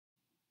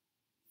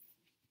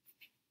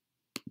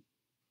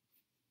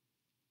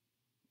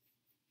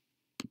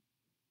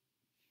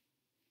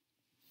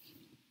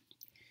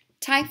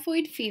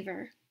Typhoid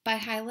Fever by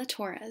Hyla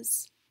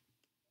Torres.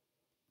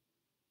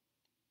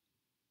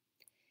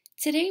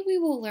 Today we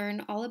will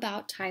learn all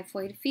about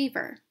typhoid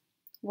fever.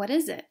 What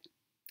is it?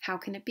 How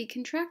can it be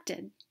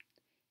contracted?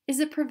 Is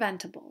it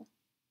preventable?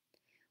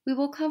 We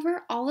will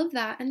cover all of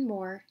that and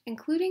more,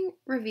 including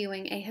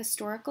reviewing a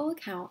historical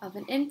account of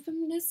an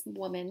infamous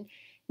woman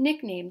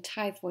nicknamed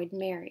Typhoid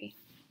Mary.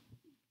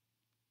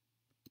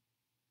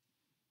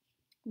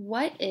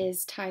 What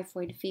is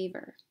typhoid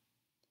fever?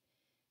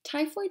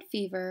 Typhoid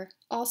fever,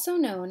 also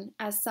known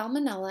as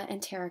Salmonella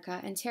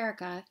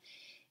enterica,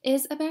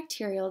 is a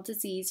bacterial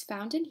disease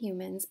found in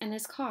humans and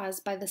is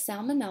caused by the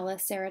Salmonella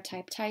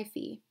serotype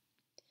typhi.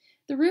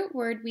 The root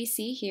word we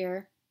see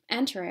here,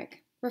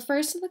 enteric,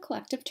 refers to the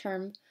collective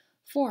term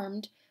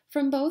formed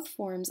from both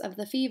forms of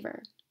the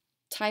fever,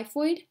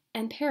 typhoid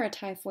and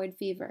paratyphoid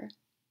fever.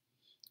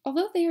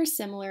 Although they are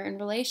similar in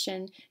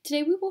relation,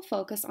 today we will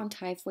focus on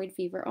typhoid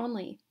fever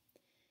only.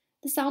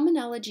 The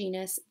Salmonella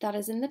genus that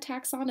is in the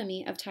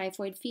taxonomy of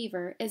typhoid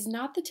fever is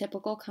not the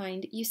typical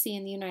kind you see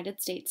in the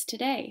United States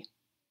today.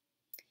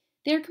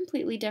 They are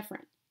completely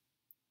different.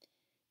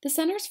 The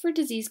Centers for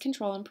Disease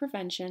Control and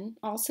Prevention,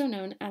 also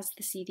known as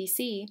the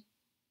CDC,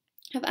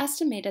 have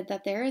estimated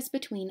that there is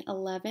between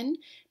 11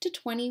 to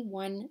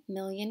 21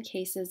 million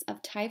cases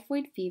of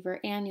typhoid fever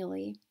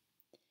annually.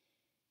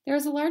 There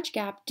is a large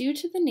gap due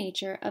to the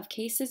nature of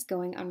cases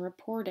going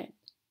unreported.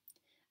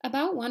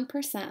 About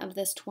 1% of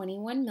this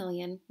 21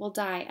 million will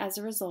die as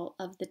a result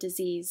of the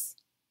disease.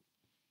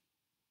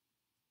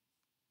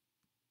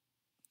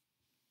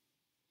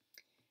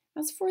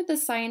 As for the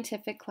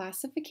scientific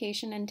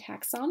classification and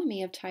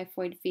taxonomy of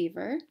typhoid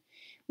fever,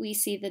 we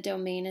see the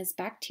domain as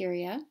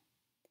bacteria,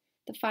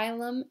 the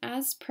phylum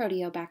as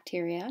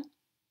proteobacteria,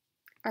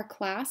 our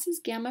class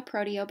is gamma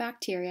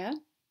proteobacteria,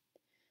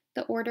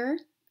 the order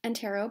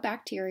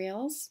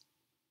Enterobacteriales,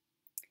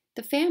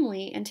 the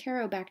family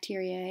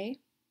Enterobacteriae,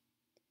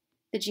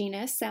 the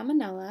genus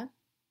Salmonella,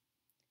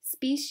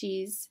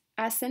 species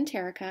S.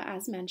 enterica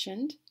as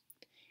mentioned,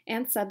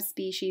 and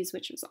subspecies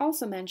which was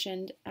also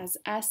mentioned as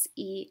S.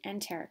 e.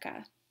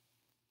 enterica.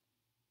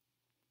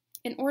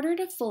 In order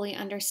to fully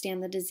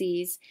understand the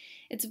disease,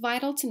 it's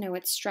vital to know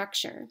its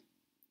structure.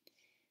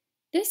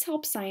 This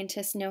helps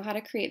scientists know how to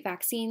create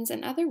vaccines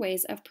and other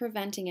ways of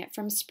preventing it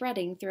from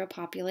spreading through a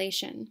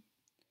population.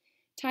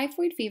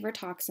 Typhoid fever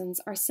toxins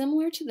are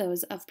similar to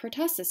those of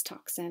pertussis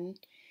toxin,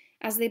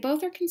 as they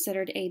both are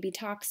considered AB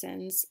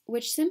toxins,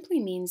 which simply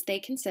means they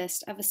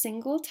consist of a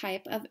single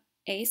type of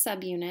A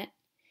subunit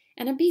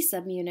and a B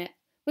subunit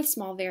with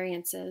small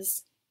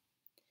variances.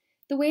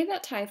 The way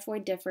that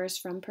typhoid differs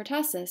from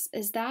pertussis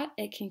is that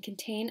it can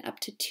contain up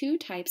to 2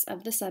 types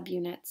of the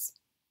subunits.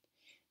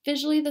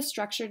 Visually, the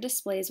structure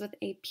displays with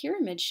a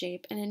pyramid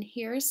shape and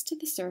adheres to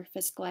the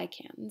surface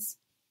glycans.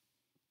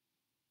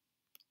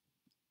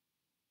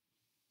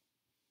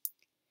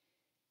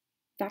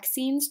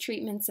 Vaccines,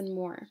 treatments, and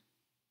more.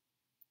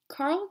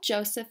 Carl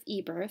Joseph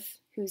Eberth,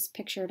 who's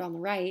pictured on the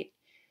right,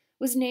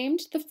 was named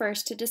the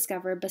first to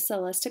discover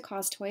bacillus to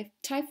cause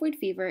typhoid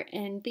fever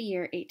in the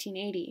year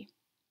 1880.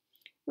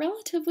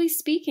 Relatively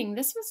speaking,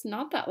 this was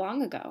not that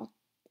long ago.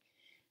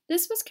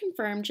 This was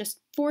confirmed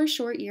just 4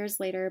 short years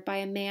later by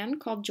a man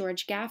called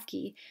George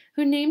Gaffkey,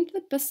 who named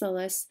the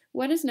bacillus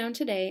what is known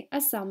today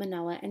as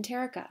Salmonella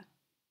enterica.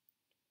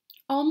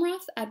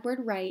 Almroth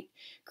Edward Wright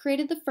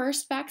created the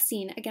first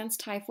vaccine against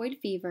typhoid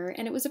fever,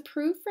 and it was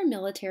approved for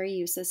military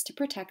uses to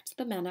protect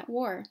the men at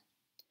war.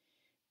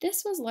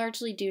 This was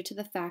largely due to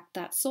the fact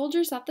that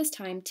soldiers at this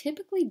time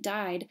typically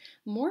died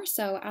more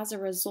so as a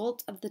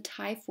result of the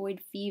typhoid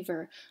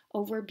fever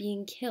over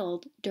being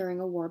killed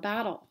during a war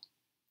battle.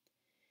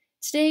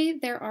 Today,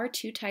 there are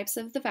 2 types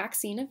of the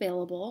vaccine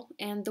available,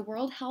 and the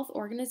World Health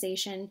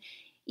Organization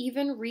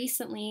even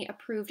recently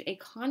approved a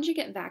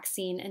conjugate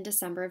vaccine in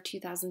December of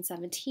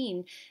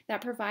 2017 that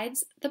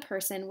provides the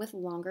person with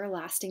longer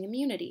lasting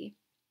immunity.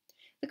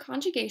 The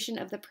conjugation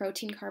of the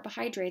protein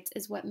carbohydrates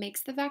is what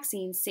makes the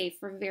vaccine safe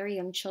for very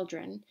young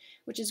children,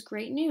 which is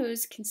great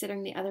news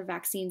considering the other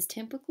vaccines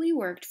typically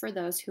worked for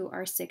those who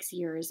are 6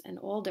 years and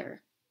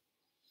older.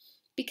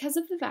 Because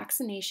of the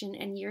vaccination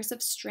and years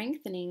of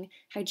strengthening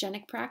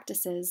hygienic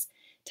practices,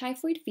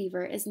 typhoid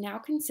fever is now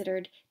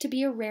considered to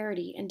be a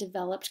rarity in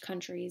developed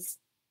countries.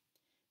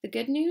 The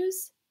good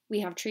news, we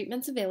have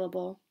treatments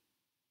available.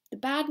 The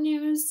bad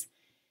news,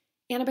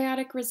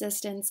 antibiotic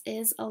resistance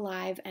is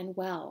alive and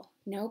well,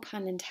 no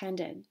pun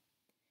intended.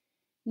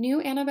 New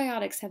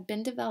antibiotics have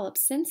been developed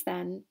since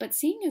then, but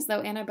seeing as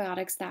though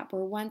antibiotics that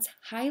were once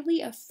highly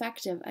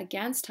effective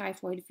against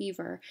typhoid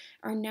fever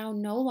are now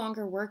no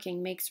longer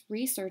working makes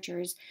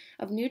researchers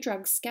of new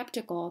drugs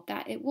skeptical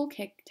that it will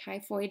kick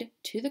typhoid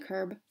to the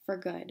curb for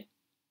good.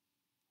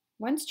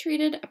 Once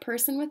treated, a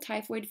person with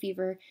typhoid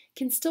fever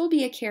can still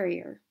be a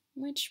carrier,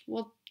 which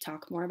we'll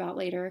talk more about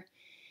later,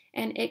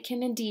 and it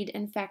can indeed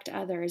infect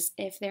others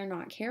if they're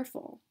not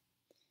careful.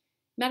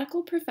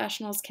 Medical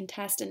professionals can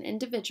test an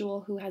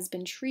individual who has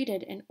been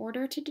treated in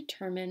order to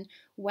determine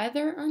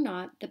whether or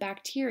not the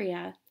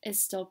bacteria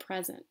is still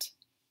present.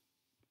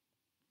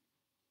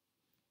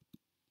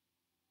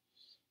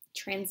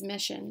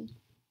 transmission.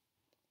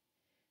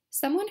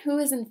 Someone who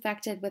is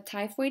infected with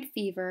typhoid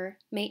fever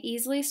may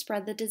easily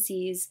spread the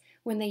disease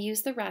when they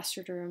use the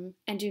restroom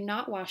and do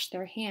not wash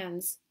their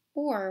hands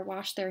or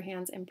wash their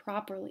hands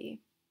improperly.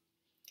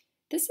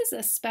 This is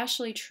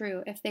especially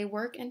true if they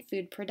work in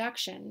food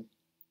production.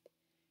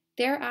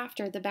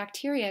 Thereafter, the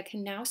bacteria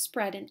can now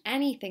spread in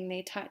anything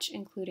they touch,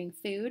 including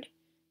food,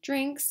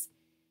 drinks,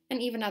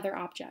 and even other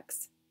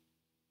objects.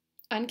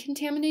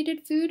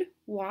 Uncontaminated food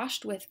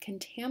washed with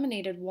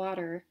contaminated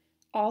water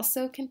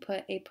also can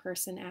put a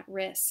person at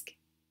risk.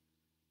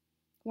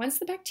 Once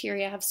the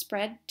bacteria have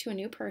spread to a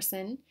new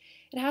person,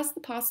 it has the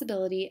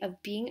possibility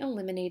of being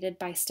eliminated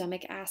by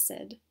stomach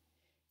acid.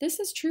 This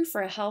is true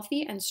for a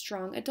healthy and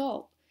strong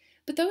adult,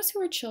 but those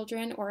who are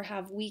children or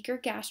have weaker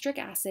gastric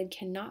acid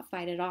cannot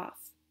fight it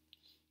off.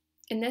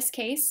 In this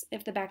case,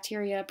 if the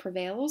bacteria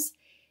prevails,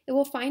 it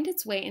will find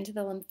its way into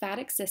the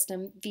lymphatic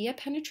system via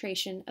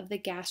penetration of the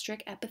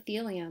gastric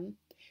epithelium,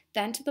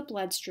 then to the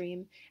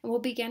bloodstream, and will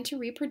begin to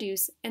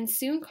reproduce and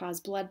soon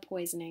cause blood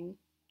poisoning.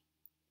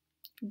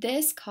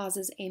 This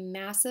causes a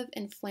massive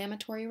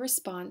inflammatory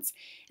response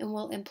and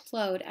will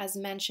implode as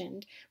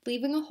mentioned,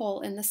 leaving a hole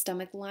in the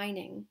stomach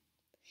lining.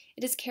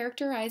 It is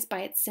characterized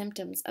by its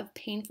symptoms of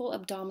painful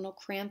abdominal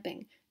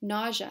cramping,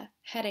 nausea,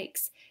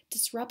 headaches,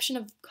 disruption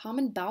of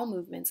common bowel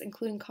movements,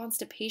 including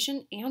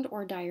constipation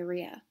and/or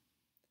diarrhea.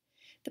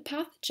 The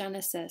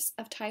pathogenesis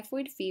of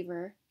typhoid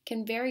fever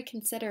can vary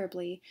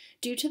considerably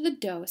due to the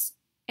dose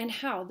and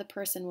how the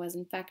person was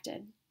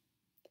infected.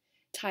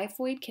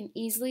 Typhoid can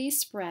easily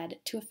spread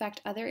to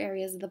affect other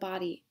areas of the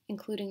body,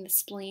 including the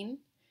spleen,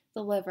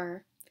 the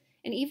liver,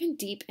 and even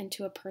deep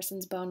into a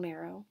person's bone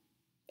marrow.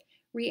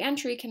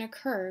 Re-entry can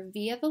occur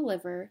via the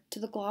liver to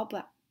the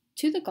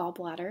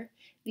gallbladder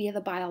via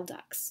the bile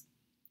ducts.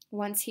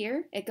 Once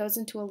here, it goes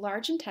into a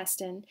large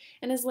intestine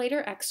and is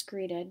later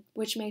excreted,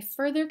 which may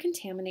further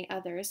contaminate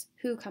others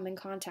who come in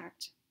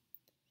contact.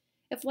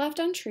 If left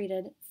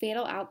untreated,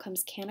 fatal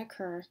outcomes can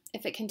occur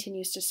if it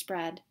continues to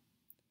spread.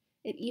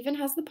 It even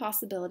has the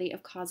possibility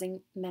of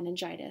causing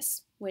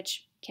meningitis,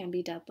 which can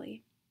be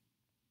deadly.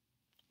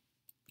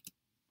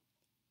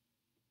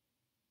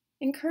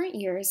 In current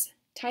years,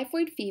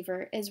 typhoid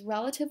fever is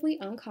relatively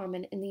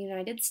uncommon in the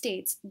United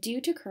States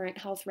due to current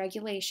health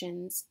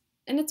regulations,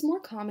 and it's more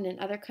common in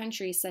other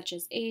countries such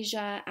as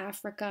Asia,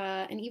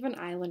 Africa, and even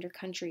islander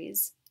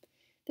countries.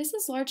 This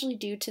is largely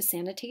due to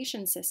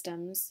sanitation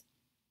systems.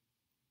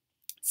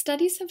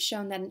 Studies have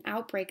shown that an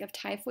outbreak of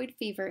typhoid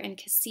fever in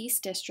Cassis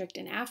district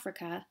in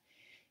Africa,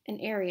 an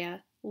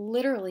area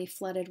literally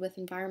flooded with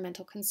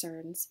environmental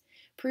concerns,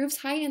 proves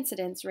high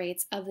incidence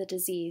rates of the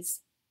disease.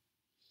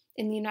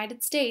 In the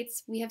United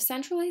States, we have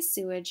centralized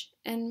sewage,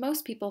 and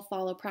most people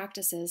follow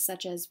practices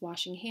such as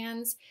washing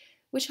hands,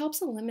 which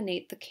helps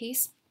eliminate the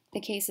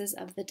cases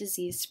of the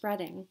disease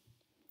spreading.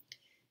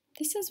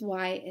 This is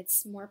why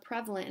it's more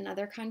prevalent in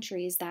other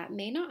countries that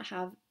may not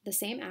have the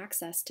same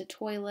access to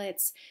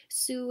toilets,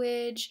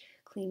 sewage,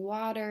 clean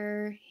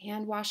water,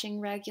 hand washing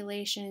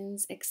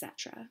regulations,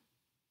 etc.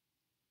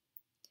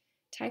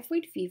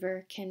 Typhoid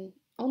fever can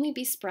only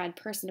be spread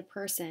person to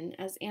person,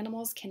 as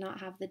animals cannot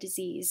have the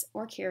disease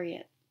or carry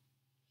it.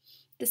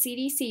 The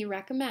CDC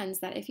recommends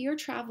that if you are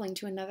traveling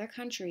to another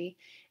country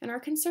and are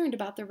concerned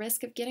about the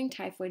risk of getting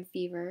typhoid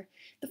fever,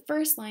 the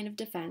first line of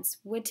defense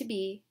would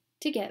be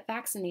to get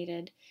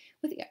vaccinated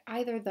with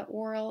either the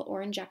oral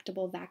or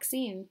injectable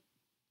vaccine.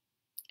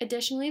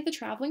 Additionally, the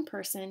traveling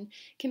person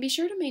can be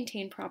sure to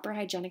maintain proper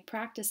hygienic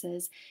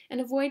practices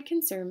and avoid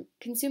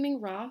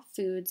consuming raw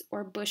foods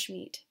or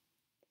bushmeat.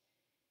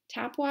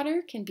 Tap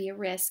water can be a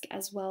risk,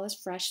 as well as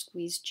fresh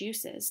squeezed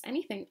juices,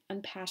 anything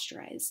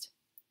unpasteurized.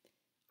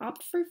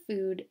 Opt for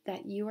food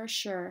that you are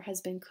sure has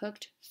been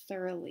cooked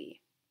thoroughly.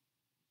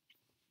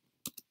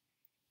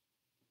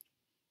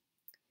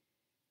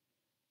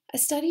 A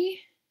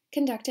study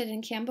conducted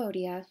in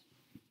Cambodia,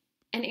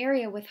 an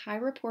area with high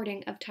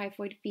reporting of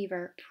typhoid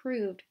fever,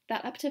 proved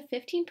that up to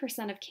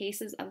 15% of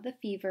cases of the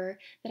fever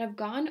that have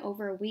gone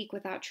over a week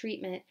without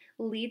treatment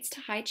leads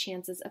to high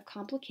chances of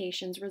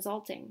complications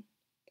resulting.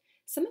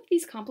 Some of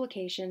these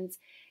complications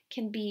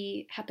can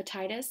be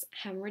hepatitis,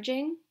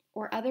 hemorrhaging,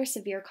 or other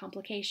severe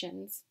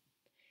complications.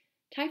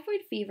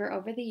 Typhoid fever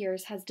over the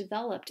years has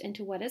developed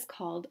into what is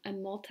called a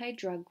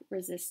multi-drug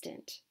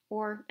resistant,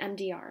 or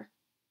MDR.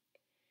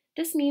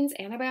 This means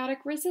antibiotic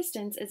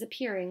resistance is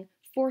appearing,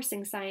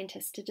 forcing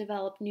scientists to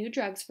develop new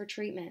drugs for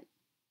treatment.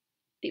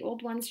 The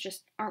old ones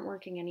just aren't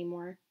working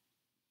anymore.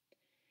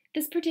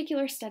 This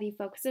particular study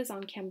focuses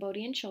on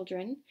Cambodian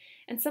children,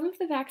 and some of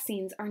the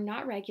vaccines are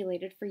not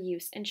regulated for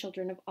use in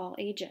children of all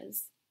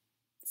ages.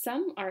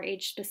 Some are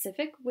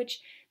age-specific, which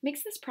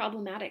makes this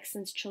problematic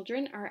since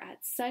children are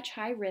at such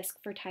high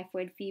risk for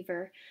typhoid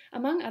fever,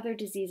 among other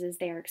diseases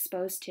they are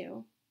exposed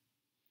to.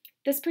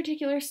 This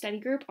particular study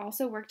group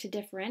also worked to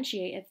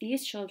differentiate if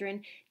these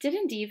children did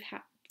indeed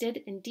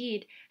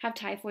have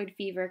typhoid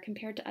fever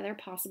compared to other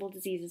possible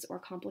diseases or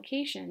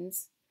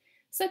complications,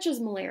 such as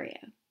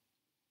malaria.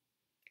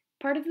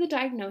 Part of the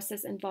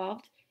diagnosis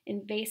involved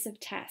invasive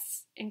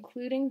tests,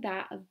 including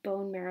that of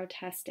bone marrow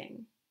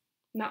testing.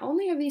 Not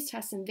only are these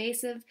tests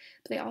invasive,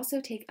 but they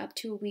also take up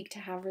to a week to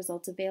have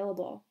results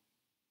available.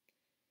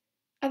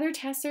 Other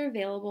tests are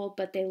available,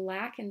 but they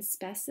lack in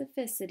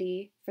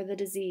specificity for the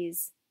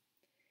disease.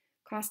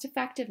 Cost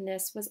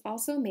effectiveness was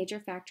also a major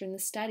factor in the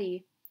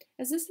study,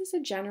 as this is a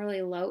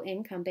generally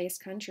low-income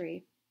based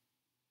country.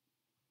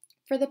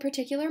 For the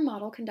particular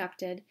model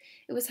conducted,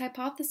 it was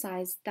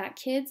hypothesized that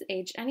kids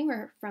aged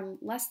anywhere from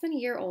less than a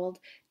year old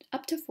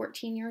up to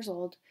 14 years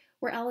old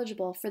were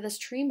eligible for this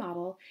tree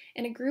model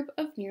in a group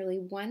of nearly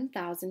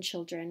 1,000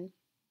 children.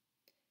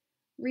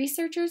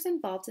 Researchers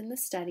involved in the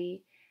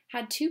study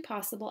had two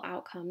possible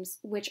outcomes,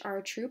 which are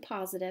a true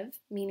positive,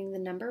 meaning the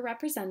number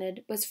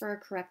represented was for a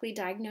correctly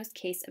diagnosed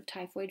case of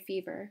typhoid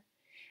fever,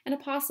 and a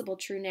possible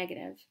true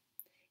negative.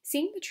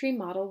 Seeing the tree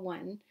model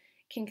 1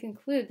 can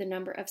conclude the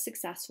number of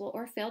successful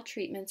or failed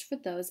treatments for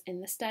those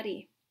in the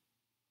study.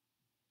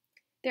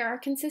 There are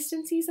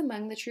consistencies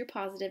among the true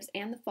positives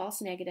and the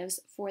false negatives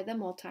for the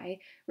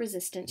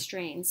multi-resistant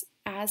strains,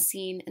 as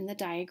seen in the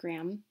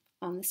diagram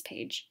on this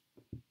page.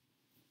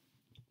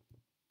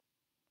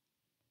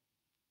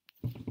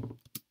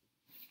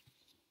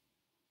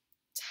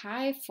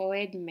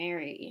 Typhoid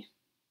Mary,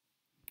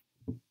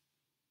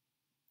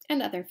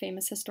 and other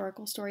famous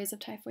historical stories of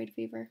typhoid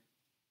fever.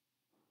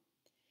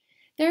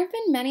 There have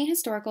been many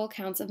historical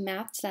accounts of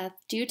mass death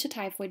due to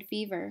typhoid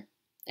fever.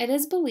 It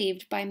is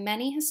believed by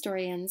many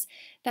historians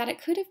that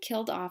it could have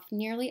killed off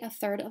nearly a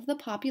third of the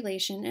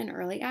population in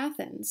early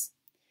Athens.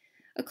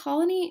 A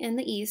colony in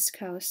the East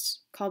Coast,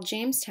 called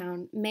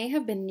Jamestown, may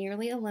have been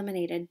nearly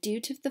eliminated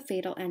due to the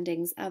fatal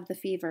endings of the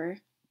fever.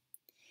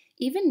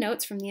 Even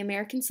notes from the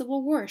American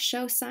Civil War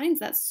show signs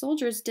that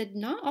soldiers did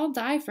not all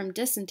die from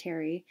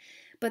dysentery,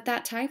 but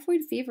that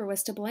typhoid fever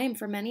was to blame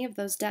for many of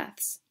those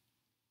deaths.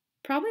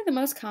 Probably the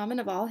most common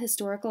of all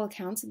historical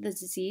accounts of the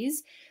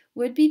disease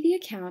would be the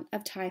account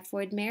of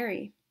Typhoid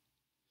Mary.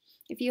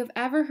 If you have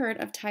ever heard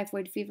of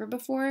typhoid fever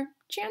before,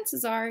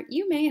 chances are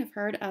you may have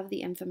heard of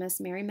the infamous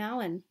Mary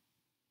Mallon.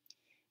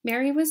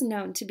 Mary was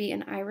known to be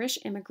an Irish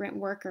immigrant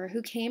worker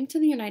who came to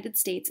the United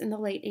States in the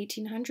late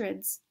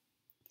 1800s.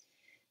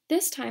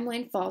 This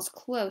timeline falls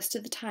close to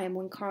the time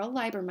when Karl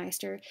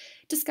Liebermeister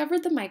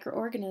discovered the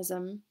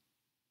microorganism.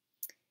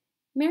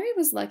 Mary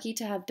was lucky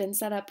to have been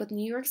set up with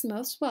New York's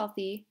most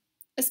wealthy,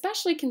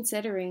 especially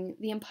considering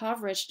the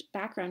impoverished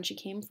background she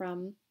came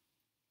from.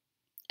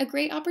 A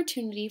great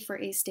opportunity for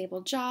a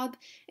stable job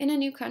in a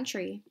new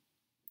country.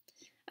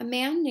 A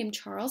man named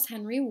Charles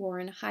Henry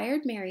Warren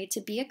hired Mary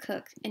to be a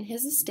cook in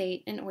his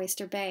estate in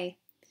Oyster Bay.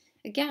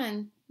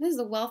 Again, this is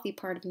a wealthy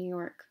part of New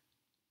York.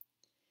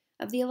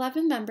 Of the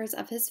 11 members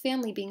of his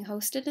family being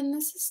hosted in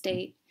this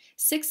estate,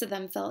 6 of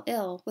them fell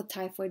ill with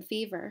typhoid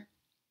fever.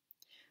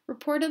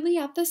 Reportedly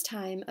at this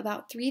time,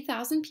 about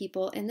 3,000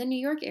 people in the New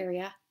York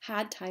area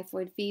had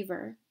typhoid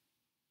fever.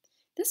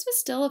 This was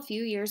still a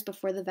few years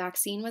before the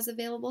vaccine was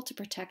available to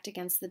protect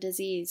against the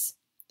disease.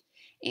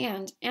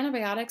 And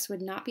antibiotics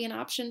would not be an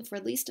option for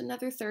at least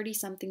another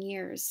 30-something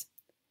years.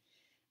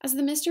 As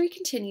the mystery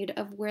continued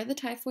of where the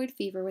typhoid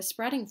fever was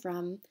spreading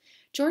from,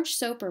 George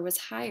Soper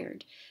was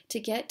hired to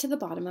get to the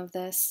bottom of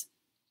this.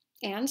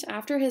 And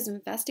after his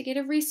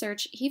investigative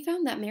research, he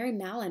found that Mary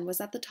Mallon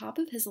was at the top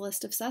of his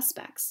list of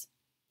suspects.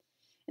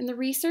 In the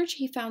research,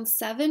 he found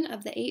 7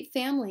 of the 8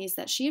 families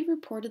that she had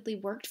reportedly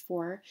worked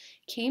for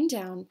came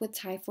down with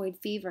typhoid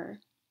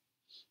fever.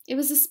 It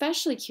was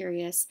especially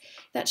curious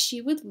that she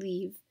would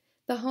leave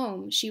the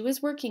home she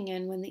was working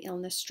in when the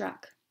illness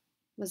struck.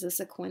 Was this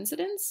a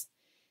coincidence?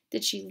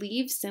 Did she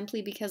leave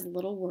simply because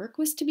little work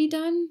was to be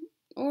done?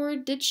 Or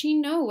did she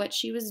know what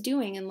she was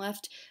doing and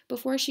left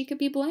before she could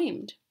be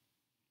blamed?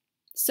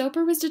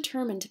 Soper was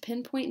determined to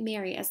pinpoint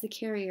Mary as the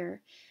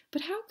carrier,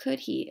 but how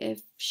could he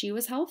if she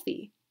was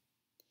healthy?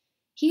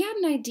 He had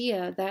an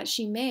idea that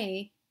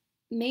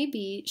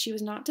maybe she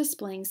was not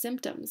displaying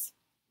symptoms.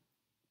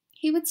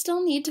 He would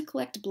still need to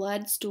collect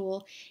blood,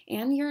 stool,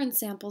 and urine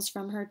samples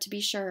from her to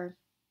be sure.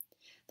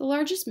 The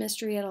largest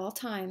mystery at all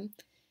time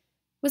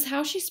was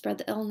how she spread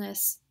the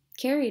illness,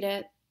 carried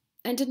it,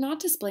 and did not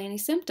display any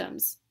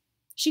symptoms.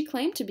 She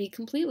claimed to be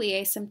completely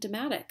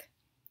asymptomatic.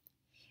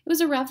 It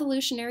was a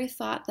revolutionary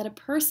thought that a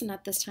person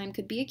at this time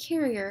could be a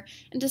carrier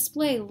and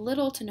display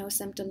little to no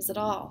symptoms at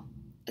all,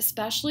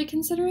 especially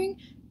considering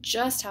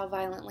just how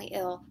violently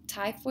ill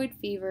typhoid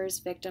fever's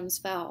victims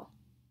fell.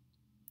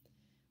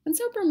 When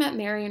Soper met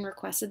Mary and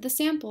requested the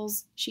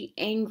samples, she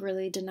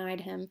angrily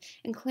denied him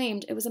and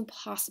claimed it was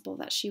impossible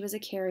that she was a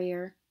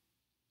carrier.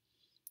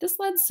 This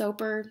led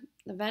Soper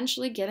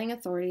eventually getting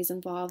authorities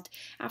involved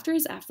after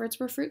his efforts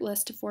were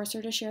fruitless to force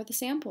her to share the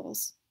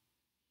samples.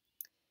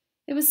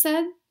 It was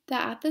said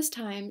that at this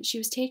time she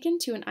was taken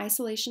to an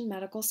isolation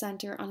medical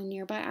center on a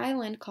nearby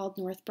island called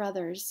North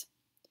Brothers.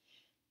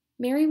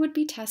 Mary would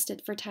be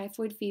tested for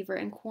typhoid fever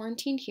and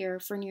quarantined here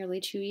for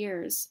nearly 2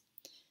 years.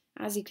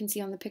 As you can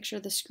see on the picture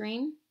of the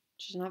screen,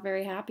 she's not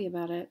very happy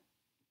about it.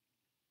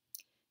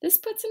 This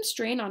put some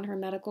strain on her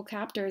medical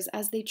captors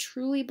as they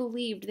truly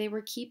believed they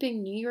were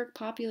keeping New York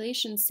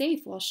population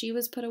safe while she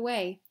was put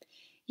away.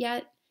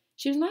 Yet,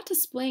 she was not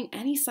displaying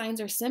any signs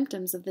or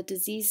symptoms of the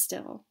disease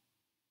still.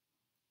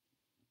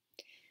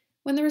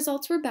 When the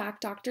results were back,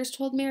 doctors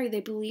told Mary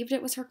they believed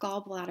it was her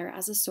gallbladder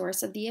as a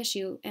source of the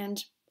issue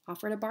and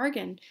offered a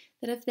bargain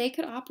that if they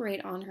could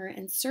operate on her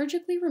and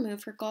surgically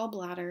remove her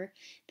gallbladder,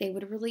 they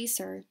would release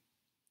her.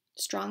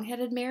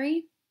 Strong-headed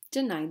Mary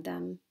denied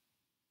them.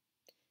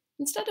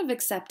 Instead of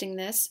accepting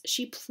this,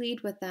 she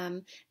pleaded with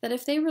them that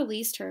if they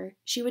released her,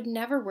 she would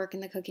never work in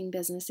the cooking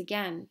business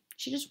again.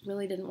 She just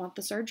really didn't want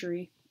the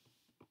surgery.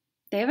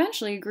 They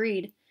eventually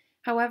agreed.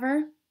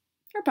 However,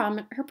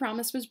 her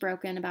promise was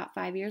broken about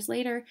 5 years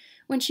later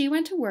when she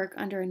went to work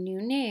under a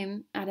new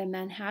name at a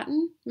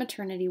Manhattan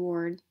maternity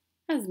ward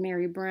as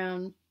Mary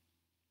Brown.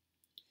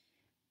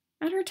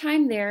 At her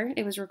time there,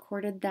 it was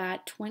recorded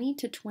that 20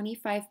 to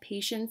 25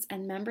 patients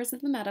and members of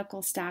the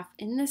medical staff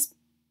in this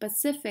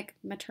specific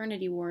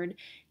maternity ward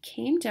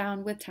came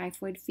down with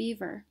typhoid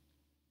fever.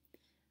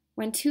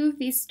 When 2 of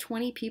these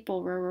 20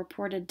 people were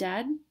reported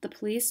dead, the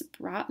police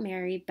brought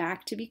Mary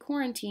back to be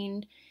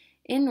quarantined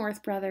in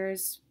North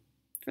Brothers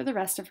for the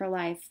rest of her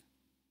life.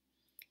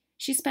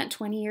 She spent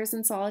 20 years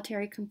in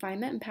solitary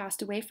confinement and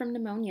passed away from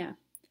pneumonia.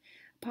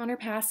 Upon her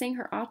passing,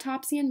 her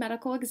autopsy and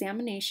medical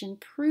examination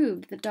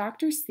proved the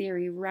doctor's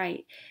theory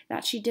right,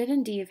 that she did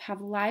indeed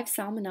have live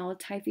Salmonella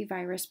typhi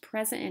virus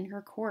present in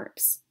her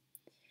corpse.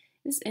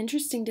 It's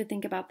interesting to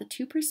think about the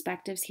two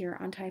perspectives here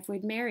on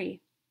Typhoid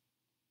Mary.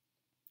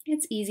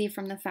 It's easy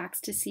from the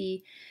facts to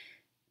see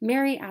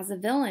Mary as a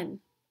villain,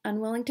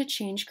 unwilling to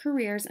change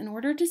careers in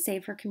order to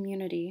save her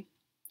community.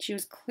 She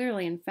was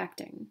clearly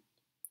infecting.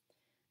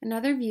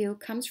 Another view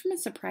comes from a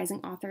surprising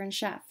author and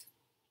chef,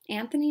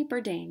 Anthony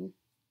Bourdain.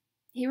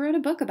 He wrote a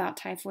book about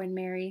Typhoid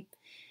Mary,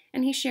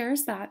 and he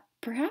shares that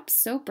perhaps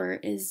Soper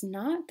is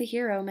not the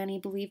hero many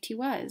believed he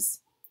was.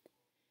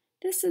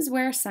 This is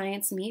where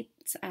science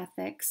meets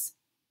ethics.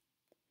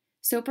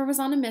 Soper was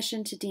on a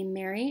mission to deem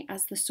Mary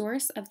as the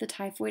source of the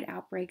typhoid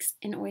outbreaks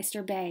in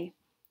Oyster Bay.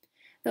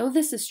 Though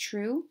this is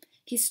true,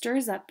 he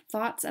stirs up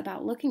thoughts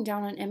about looking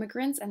down on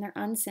immigrants and their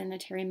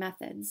unsanitary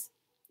methods.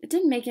 It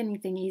didn't make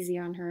anything easy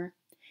on her.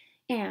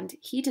 And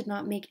he did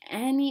not make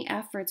any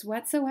efforts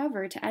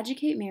whatsoever to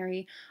educate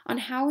Mary on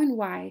how and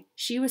why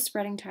she was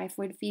spreading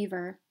typhoid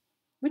fever,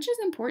 which is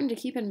important to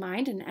keep in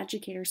mind in an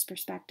educator's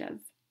perspective.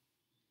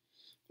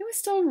 It was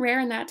still rare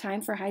in that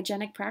time for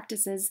hygienic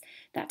practices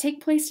that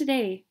take place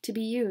today to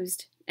be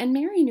used, and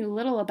Mary knew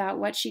little about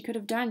what she could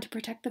have done to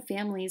protect the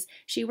families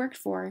she worked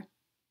for.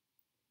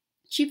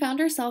 She found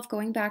herself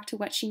going back to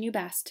what she knew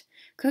best,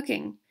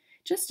 cooking,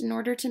 just in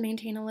order to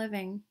maintain a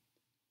living.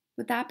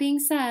 With that being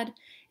said,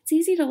 it's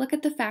easy to look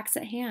at the facts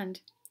at hand.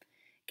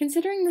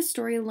 Considering the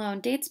story alone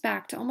dates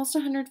back to almost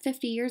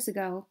 150 years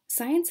ago,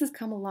 science has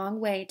come a long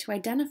way to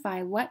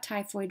identify what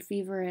typhoid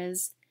fever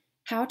is,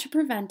 how to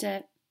prevent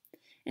it,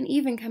 and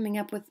even coming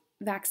up with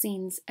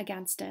vaccines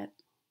against it.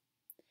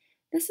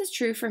 This is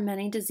true for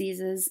many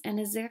diseases, and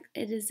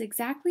it is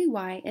exactly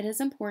why it is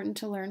important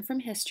to learn from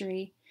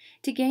history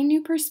to gain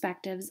new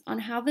perspectives on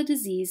how the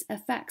disease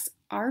affects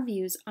our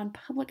views on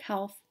public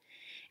health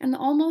and the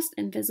almost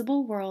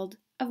invisible world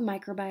of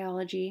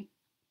microbiology.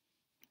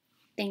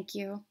 Thank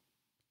you.